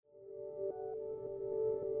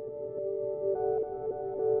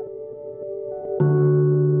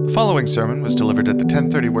The following sermon was delivered at the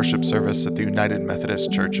 10:30 worship service at the United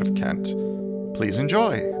Methodist Church of Kent. Please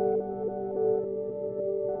enjoy.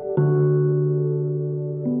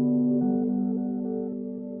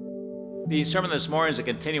 The sermon this morning is a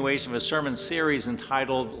continuation of a sermon series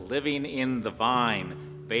entitled Living in the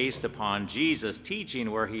Vine, based upon Jesus'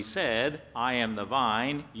 teaching where he said, "I am the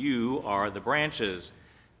vine, you are the branches."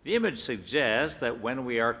 The image suggests that when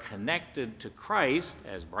we are connected to Christ,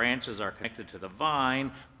 as branches are connected to the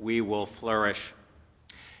vine, we will flourish.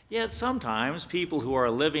 Yet sometimes people who are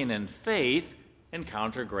living in faith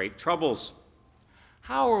encounter great troubles.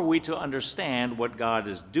 How are we to understand what God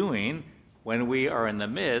is doing when we are in the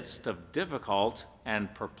midst of difficult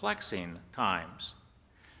and perplexing times?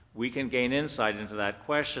 We can gain insight into that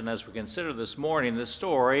question as we consider this morning the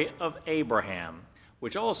story of Abraham,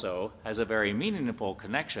 which also has a very meaningful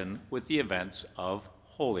connection with the events of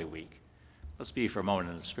Holy Week. Let's be for a moment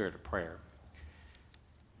in the spirit of prayer.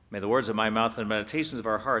 May the words of my mouth and the meditations of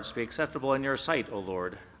our hearts be acceptable in your sight, O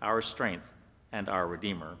Lord, our strength and our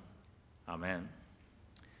Redeemer. Amen.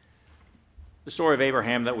 The story of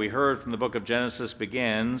Abraham that we heard from the book of Genesis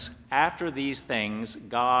begins, "After these things,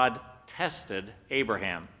 God tested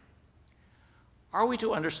Abraham." Are we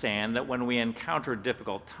to understand that when we encounter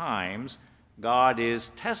difficult times, God is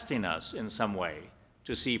testing us in some way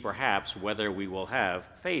to see perhaps whether we will have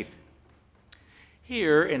faith?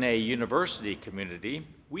 Here in a university community,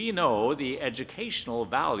 we know the educational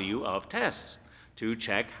value of tests to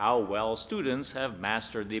check how well students have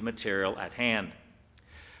mastered the material at hand.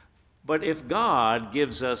 But if God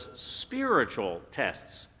gives us spiritual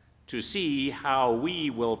tests to see how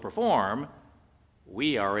we will perform,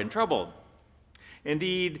 we are in trouble.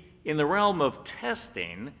 Indeed, in the realm of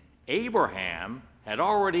testing, Abraham had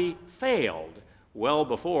already failed well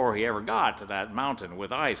before he ever got to that mountain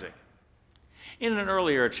with Isaac. In an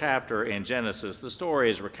earlier chapter in Genesis, the story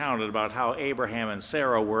is recounted about how Abraham and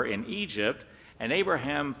Sarah were in Egypt, and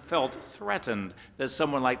Abraham felt threatened that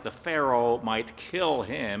someone like the Pharaoh might kill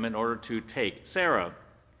him in order to take Sarah.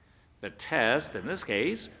 The test, in this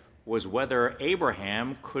case, was whether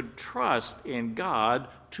Abraham could trust in God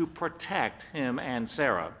to protect him and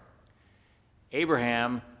Sarah.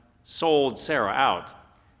 Abraham sold Sarah out,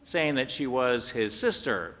 saying that she was his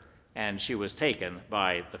sister and she was taken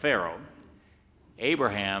by the Pharaoh.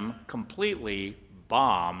 Abraham completely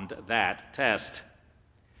bombed that test.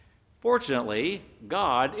 Fortunately,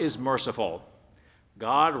 God is merciful.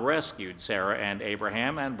 God rescued Sarah and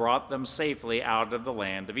Abraham and brought them safely out of the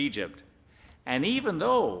land of Egypt. And even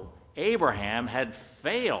though Abraham had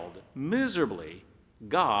failed miserably,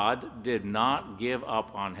 God did not give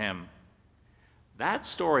up on him. That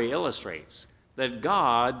story illustrates that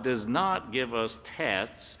God does not give us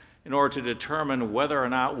tests in order to determine whether or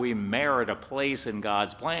not we merit a place in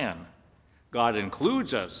God's plan. God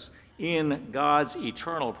includes us in God's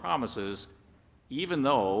eternal promises, even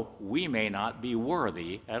though we may not be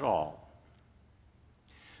worthy at all.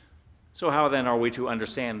 So how then are we to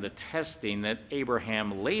understand the testing that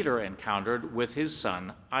Abraham later encountered with his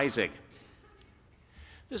son Isaac?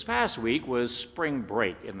 This past week was spring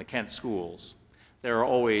break in the Kent schools. There are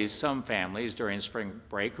always some families during spring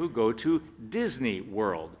break who go to Disney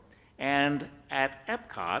World. And at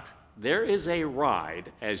Epcot, there is a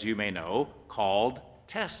ride, as you may know, called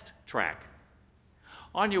Test Track.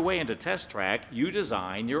 On your way into Test Track, you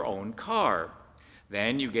design your own car.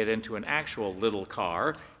 Then you get into an actual little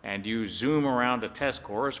car and you zoom around a test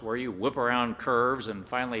course where you whip around curves and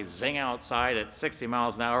finally zing outside at 60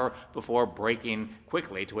 miles an hour before braking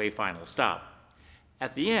quickly to a final stop.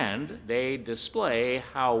 At the end, they display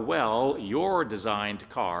how well your designed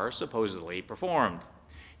car supposedly performed.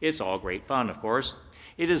 It's all great fun, of course.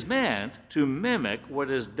 It is meant to mimic what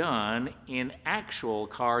is done in actual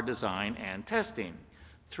car design and testing.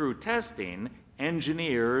 Through testing,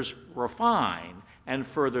 engineers refine and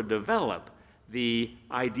further develop the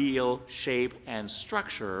ideal shape and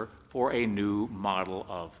structure for a new model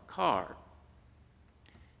of car.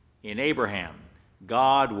 In Abraham,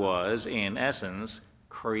 God was, in essence,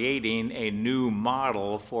 creating a new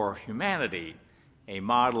model for humanity, a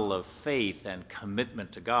model of faith and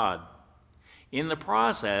commitment to God. In the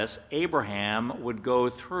process, Abraham would go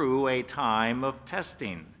through a time of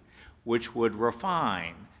testing, which would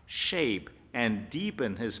refine, shape, and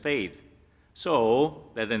deepen his faith,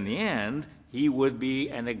 so that in the end, he would be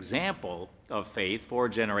an example of faith for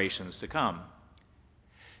generations to come.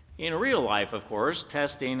 In real life, of course,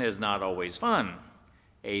 testing is not always fun.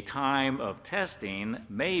 A time of testing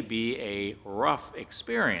may be a rough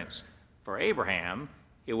experience. For Abraham,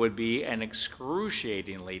 it would be an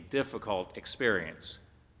excruciatingly difficult experience.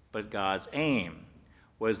 But God's aim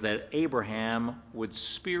was that Abraham would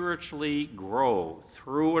spiritually grow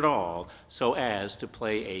through it all so as to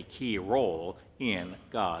play a key role in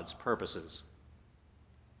God's purposes.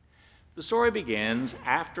 The story begins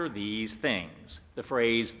after these things. The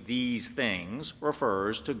phrase "these things"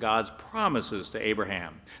 refers to God's promises to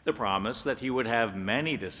Abraham, the promise that he would have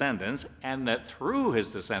many descendants and that through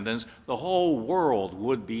his descendants the whole world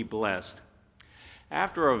would be blessed.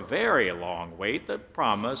 After a very long wait, the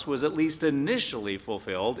promise was at least initially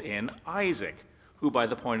fulfilled in Isaac, who by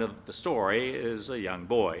the point of the story is a young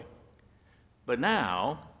boy. But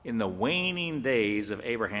now, in the waning days of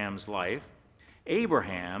Abraham's life,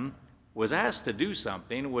 Abraham was asked to do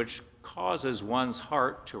something which causes one's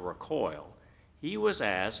heart to recoil. He was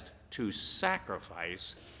asked to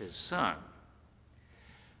sacrifice his son.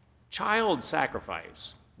 Child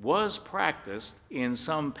sacrifice was practiced in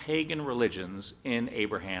some pagan religions in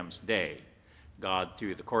Abraham's day. God,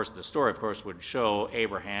 through the course of the story, of course, would show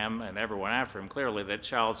Abraham and everyone after him clearly that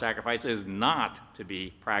child sacrifice is not to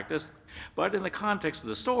be practiced. But in the context of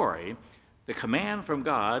the story, the command from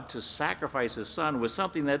God to sacrifice his son was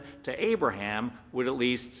something that to Abraham would at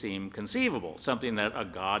least seem conceivable, something that a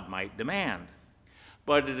God might demand.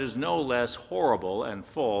 But it is no less horrible and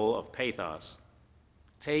full of pathos.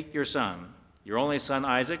 Take your son, your only son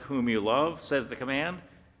Isaac, whom you love, says the command,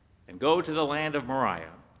 and go to the land of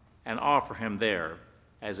Moriah and offer him there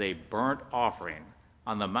as a burnt offering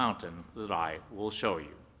on the mountain that I will show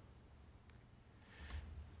you.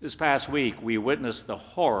 This past week, we witnessed the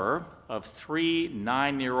horror of 3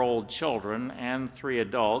 9-year-old children and 3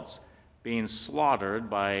 adults being slaughtered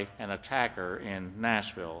by an attacker in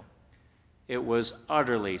Nashville. It was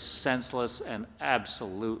utterly senseless and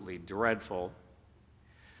absolutely dreadful.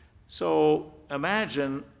 So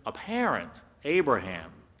imagine a parent,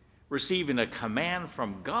 Abraham, receiving a command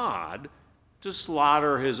from God to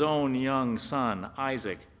slaughter his own young son,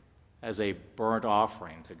 Isaac, as a burnt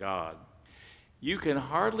offering to God. You can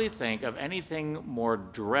hardly think of anything more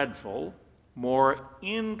dreadful, more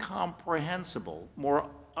incomprehensible, more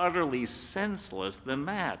utterly senseless than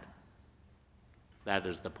that. That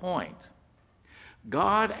is the point.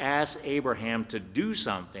 God asks Abraham to do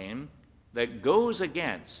something that goes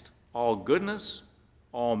against all goodness,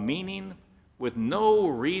 all meaning, with no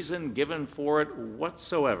reason given for it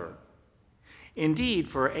whatsoever. Indeed,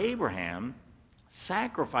 for Abraham,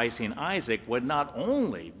 sacrificing Isaac would not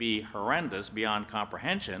only be horrendous beyond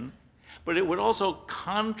comprehension, but it would also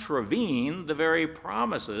contravene the very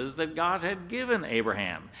promises that God had given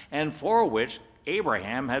Abraham, and for which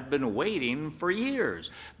Abraham had been waiting for years.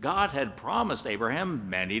 God had promised Abraham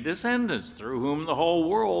many descendants through whom the whole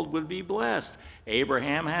world would be blessed.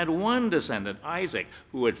 Abraham had one descendant, Isaac,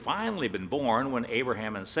 who had finally been born when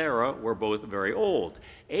Abraham and Sarah were both very old.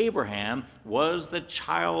 Abraham was the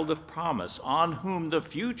child of promise on whom the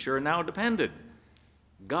future now depended.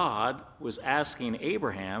 God was asking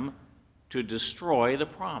Abraham to destroy the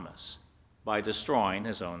promise by destroying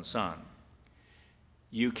his own son.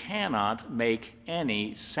 You cannot make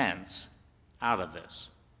any sense out of this.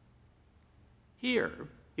 Here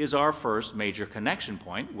is our first major connection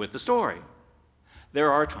point with the story.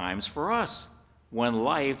 There are times for us when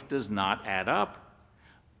life does not add up,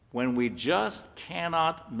 when we just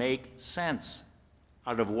cannot make sense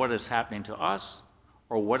out of what is happening to us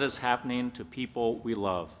or what is happening to people we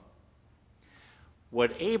love.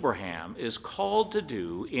 What Abraham is called to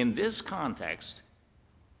do in this context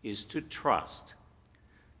is to trust.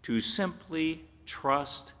 To simply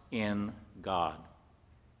trust in God.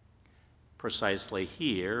 Precisely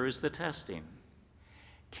here is the testing.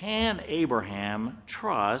 Can Abraham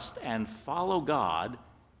trust and follow God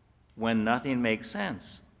when nothing makes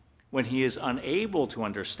sense, when he is unable to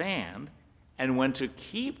understand, and when to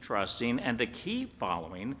keep trusting and to keep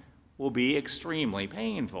following will be extremely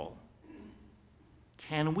painful?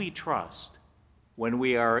 Can we trust when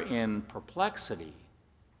we are in perplexity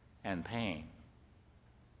and pain?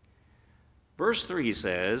 Verse 3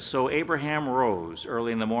 says, "So Abraham rose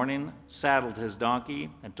early in the morning, saddled his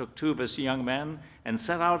donkey, and took 2 of his young men, and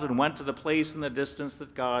set out and went to the place in the distance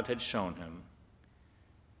that God had shown him."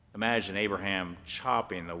 Imagine Abraham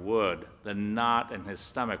chopping the wood, the knot in his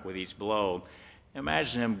stomach with each blow.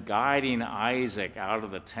 Imagine him guiding Isaac out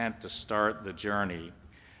of the tent to start the journey.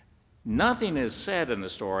 Nothing is said in the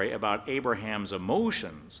story about Abraham's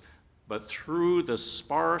emotions, but through the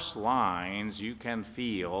sparse lines you can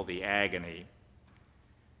feel the agony.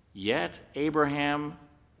 Yet Abraham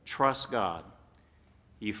trusts God.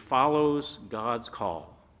 He follows God's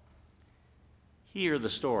call. Here the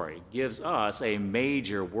story gives us a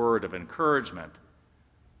major word of encouragement.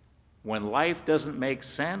 When life doesn't make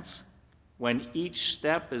sense, when each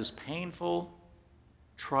step is painful,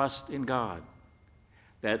 trust in God,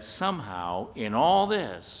 that somehow in all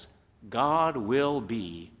this, God will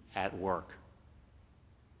be at work.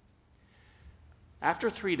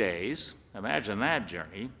 After 3 days, imagine that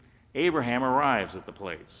journey, Abraham arrives at the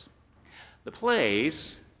place. The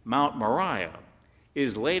place, Mount Moriah,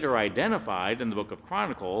 is later identified in the book of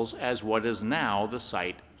Chronicles as what is now the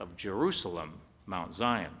site of Jerusalem, Mount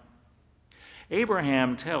Zion.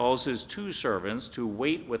 Abraham tells his 2 servants to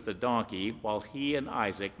wait with the donkey while he and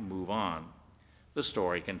Isaac move on. The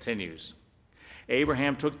story continues.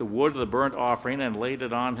 Abraham took the wood of the burnt offering and laid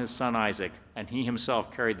it on his son Isaac, and he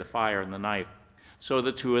himself carried the fire and the knife. So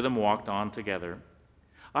the 2 of them walked on together.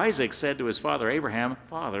 Isaac said to his father Abraham,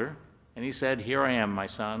 "Father," and he said, "Here I am, my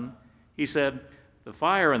son." He said, "The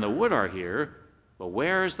fire and the wood are here, but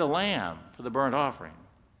where is the lamb for the burnt offering?"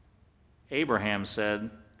 Abraham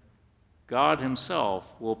said, "God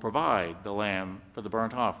himself will provide the lamb for the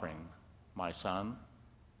burnt offering, my son."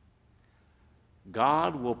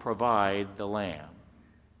 God will provide the lamb.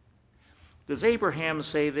 Does Abraham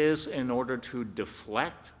say this in order to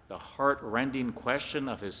deflect the heart-rending question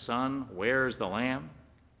of his son, "Where's the lamb?"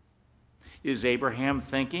 Is Abraham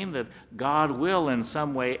thinking that God will in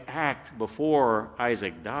some way act before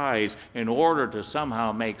Isaac dies in order to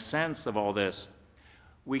somehow make sense of all this?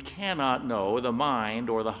 We cannot know the mind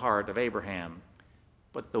or the heart of Abraham,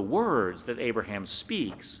 but the words that Abraham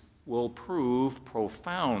speaks will prove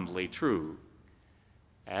profoundly true.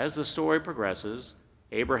 As the story progresses,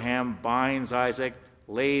 Abraham binds Isaac,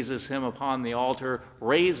 lays him upon the altar,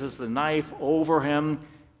 raises the knife over him,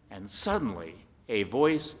 and suddenly a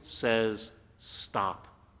voice says, "Stop."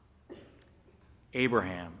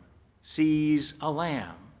 Abraham sees a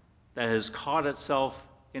lamb that has caught itself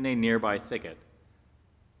in a nearby thicket.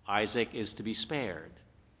 Isaac is to be spared.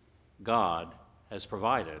 God has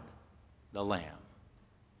provided the lamb.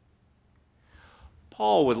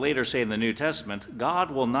 Paul would later say in the New Testament,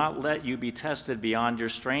 God will not let you be tested beyond your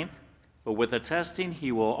strength, but with the testing,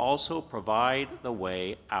 he will also provide the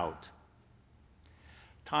way out.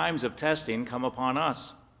 Times of testing come upon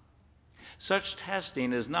us. Such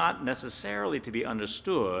testing is not necessarily to be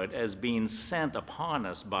understood as being sent upon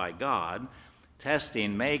us by God.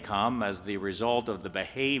 Testing may come as the result of the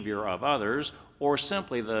behavior of others or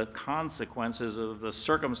simply the consequences of the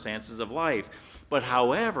circumstances of life. But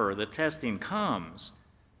however the testing comes,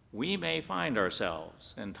 we may find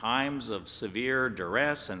ourselves in times of severe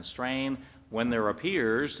duress and strain when there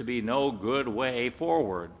appears to be no good way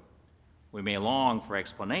forward. We may long for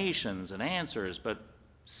explanations and answers, but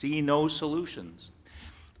see no solutions.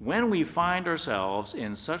 When we find ourselves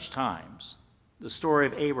in such times, the story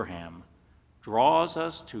of Abraham draws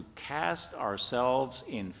us to cast ourselves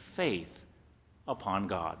in faith upon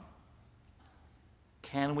God.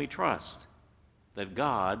 Can we trust that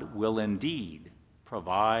God will indeed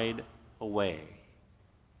provide a way?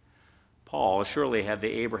 Paul surely had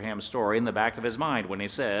the Abraham story in the back of his mind when he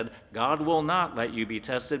said, God will not let you be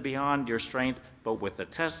tested beyond your strength, but with the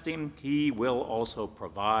testing, he will also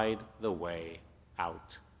provide the way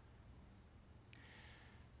out.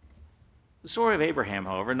 The story of Abraham,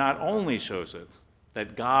 however, not only shows us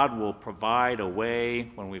that God will provide a way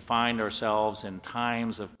when we find ourselves in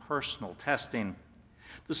times of personal testing,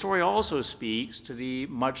 the story also speaks to the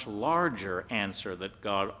much larger answer that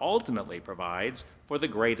God ultimately provides for the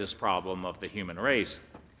greatest problem of the human race.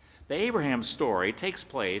 The Abraham story takes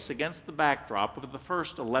place against the backdrop of the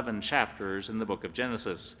first 11 chapters in the book of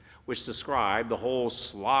Genesis, which describe the whole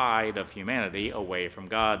slide of humanity away from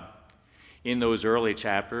God. In those early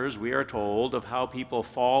chapters, we are told of how people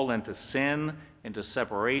fall into sin, into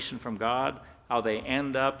separation from God, how they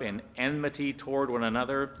end up in enmity toward one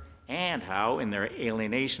another, and how, in their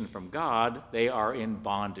alienation from God, they are in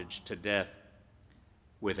bondage to death.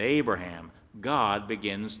 With Abraham, God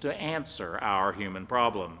begins to answer our human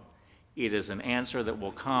problem. It is an answer that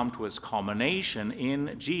will come to its culmination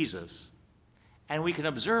in Jesus. And we can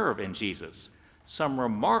observe in Jesus some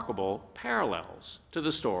remarkable parallels to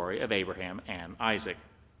the story of Abraham and Isaac.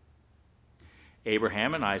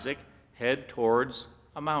 Abraham and Isaac head towards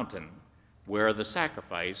a mountain where the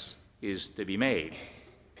sacrifice is to be made.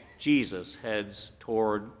 Jesus heads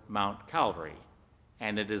toward Mount Calvary,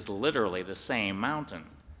 and it is literally the same mountain,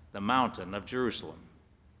 the mountain of Jerusalem.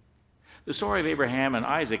 The story of Abraham and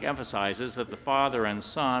Isaac emphasizes that the father and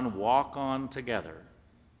son walk on together.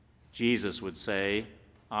 Jesus would say,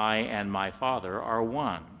 I and my Father are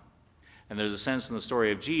one. And there's a sense in the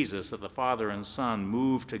story of Jesus that the father and son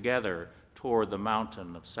move together toward the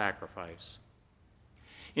mountain of sacrifice.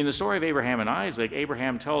 In the story of Abraham and Isaac,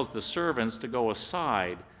 Abraham tells the servants to go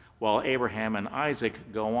aside while Abraham and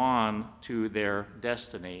Isaac go on to their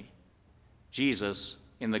destiny. Jesus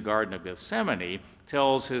in the Garden of Gethsemane,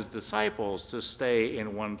 tells his disciples to stay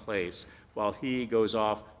in one place while he goes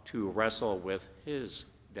off to wrestle with his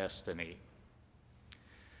destiny.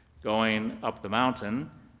 Going up the mountain,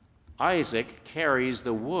 Isaac carries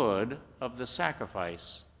the wood of the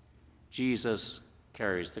sacrifice. Jesus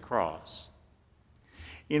carries the cross.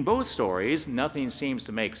 In both stories, nothing seems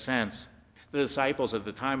to make sense. The disciples at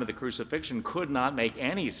the time of the crucifixion could not make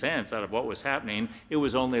any sense out of what was happening. It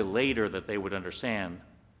was only later that they would understand.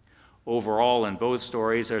 Overall, in both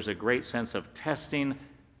stories, there's a great sense of testing.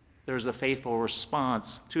 There's a faithful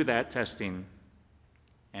response to that testing.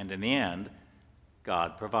 And in the end,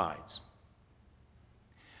 God provides.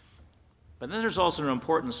 But then there's also an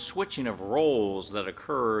important switching of roles that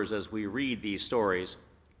occurs as we read these stories.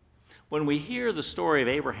 When we hear the story of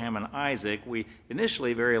Abraham and Isaac, we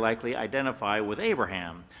initially very likely identify with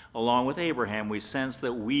Abraham. Along with Abraham, we sense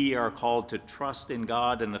that we are called to trust in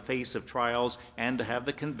God in the face of trials and to have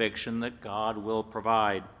the conviction that God will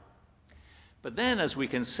provide. But then as we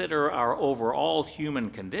consider our overall human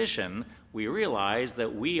condition, we realize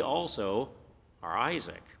that we also are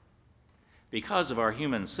Isaac. Because of our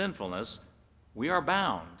human sinfulness, we are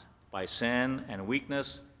bound by sin and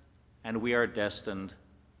weakness, and we are destined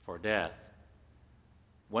for death.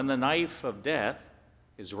 When the knife of death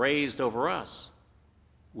is raised over us,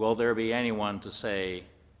 will there be anyone to say,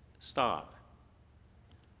 stop?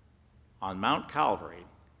 On Mount Calvary,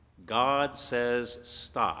 God says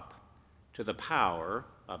stop to the power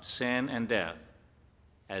of sin and death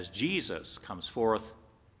as Jesus comes forth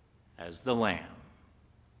as the Lamb.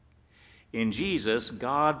 In Jesus,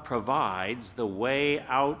 God provides the way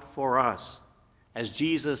out for us as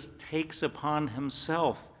Jesus takes upon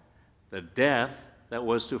himself the death that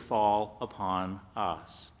was to fall upon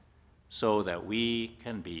us, so that we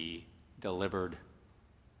can be delivered.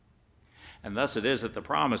 And thus it is that the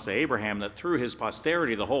promise to Abraham that through his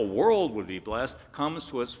posterity the whole world would be blessed comes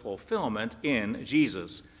to its fulfillment in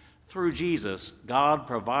Jesus. Through Jesus, God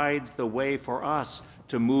provides the way for us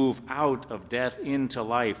to move out of death into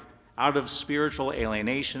life, out of spiritual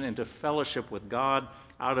alienation into fellowship with God,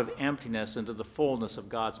 out of emptiness into the fullness of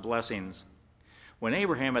God's blessings. When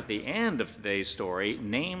Abraham, at the end of today's story,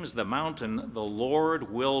 names the mountain, the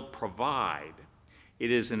Lord will provide,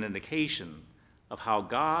 it is an indication of how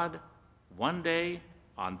God, one day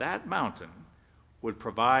on that mountain, would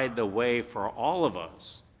provide the way for all of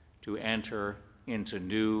us to enter into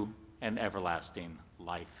new and everlasting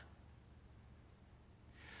life.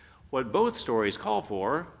 What both stories call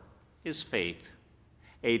for is faith.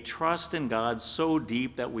 A trust in God so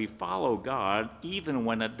deep that we follow God even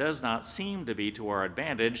when it does not seem to be to our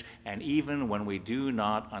advantage and even when we do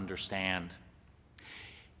not understand.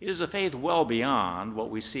 It is a faith well beyond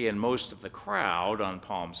what we see in most of the crowd on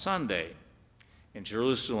Palm Sunday. In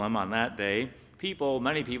Jerusalem on that day,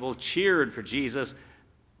 many people cheered for Jesus,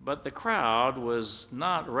 but the crowd was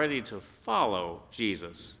not ready to follow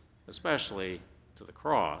Jesus, especially to the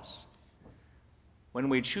cross. When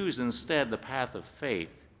we choose instead the path of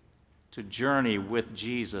faith to journey with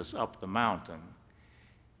Jesus up the mountain,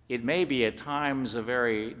 it may be at times a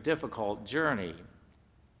very difficult journey,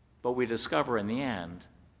 but we discover in the end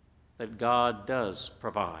that God does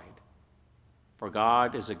provide. For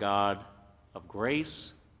God is a God of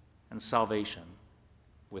grace and salvation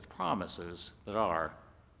with promises that are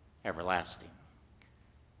everlasting.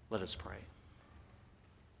 Let us pray.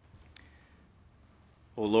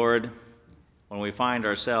 O Lord, when we find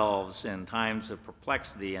ourselves in times of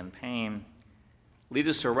perplexity and pain, lead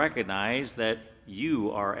us to recognize that you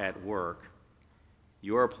are at work.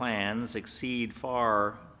 Your plans exceed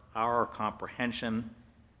far our comprehension.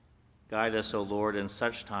 Guide us, O Lord, in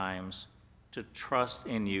such times to trust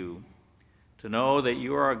in you, to know that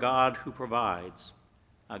you are a God who provides,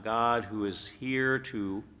 a God who is here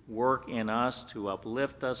to work in us, to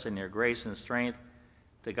uplift us in your grace and strength,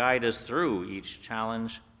 to guide us through each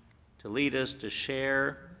challenge, to lead us to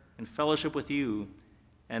share in fellowship with you,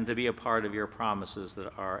 and to be a part of your promises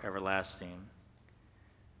that are everlasting.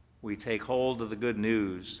 We take hold of the good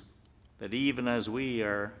news that even as we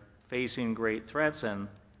are facing great threats and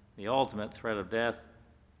the ultimate threat of death,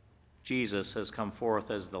 Jesus has come forth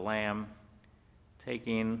as the Lamb,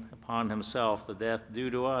 taking upon himself the death due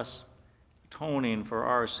to us, atoning for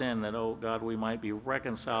our sin that, oh God, we might be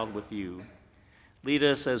reconciled with you. Lead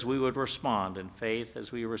us as we would respond in faith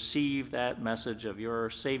as we receive that message of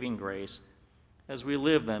your saving grace, as we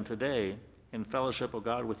live then today in fellowship, O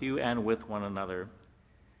God, with you and with one another.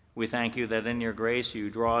 We thank you that in your grace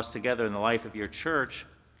you draw us together in the life of your church.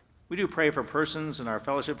 We do pray for persons in our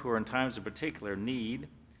fellowship who are in times of particular need.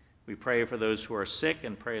 We pray for those who are sick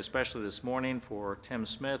and pray especially this morning for Tim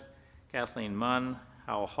Smith, Kathleen Munn,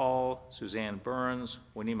 Hal Hall, Suzanne Burns,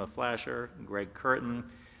 Wanima Flasher, and Greg Curtin,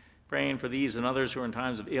 praying for these and others who are in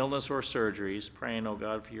times of illness or surgeries, praying, O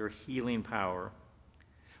God, for your healing power.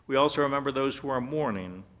 We also remember those who are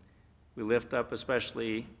mourning. We lift up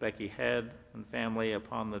especially Becky Head and family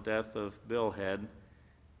upon the death of Bill Head,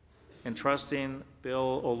 entrusting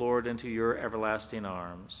Bill, O Lord, into your everlasting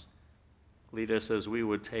arms. Lead us as we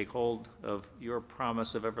would take hold of your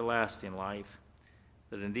promise of everlasting life,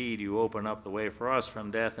 that indeed you open up the way for us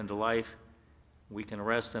from death into life. We can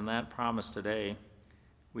rest in that promise today.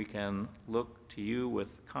 We can look to you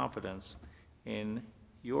with confidence in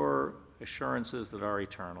your assurances that are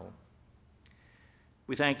eternal.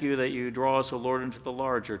 We thank you that you draw us, O Lord, into the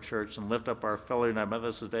larger church and lift up our fellow United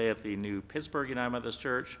Methodists today at the new Pittsburgh United Methodist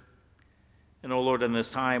Church. And, O Lord, in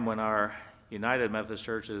this time when our United Methodist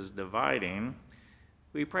Church is dividing,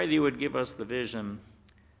 we pray that you would give us the vision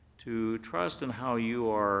to trust in how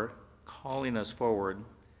you are calling us forward,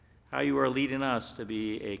 how you are leading us to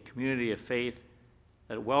be a community of faith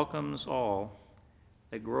that welcomes all,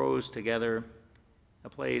 that grows together, a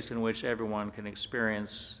place in which everyone can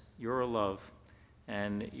experience your love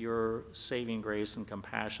and your saving grace and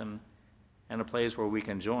compassion, and a place where we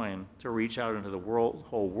can join to reach out into the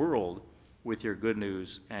whole world with your good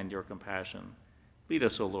news and your compassion. Lead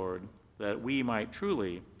us, O Lord, that we might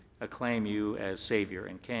truly acclaim you as Savior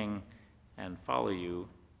and King and follow you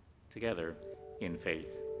together in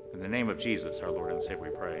faith. In the name of Jesus, our Lord and Savior, we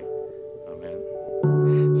pray.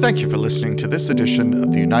 Amen. Thank you for listening to this edition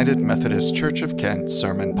of the United Methodist Church of Kent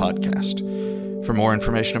Sermon Podcast. For more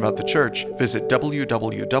information about the church, visit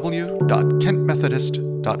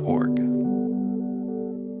www.kentmethodist.org.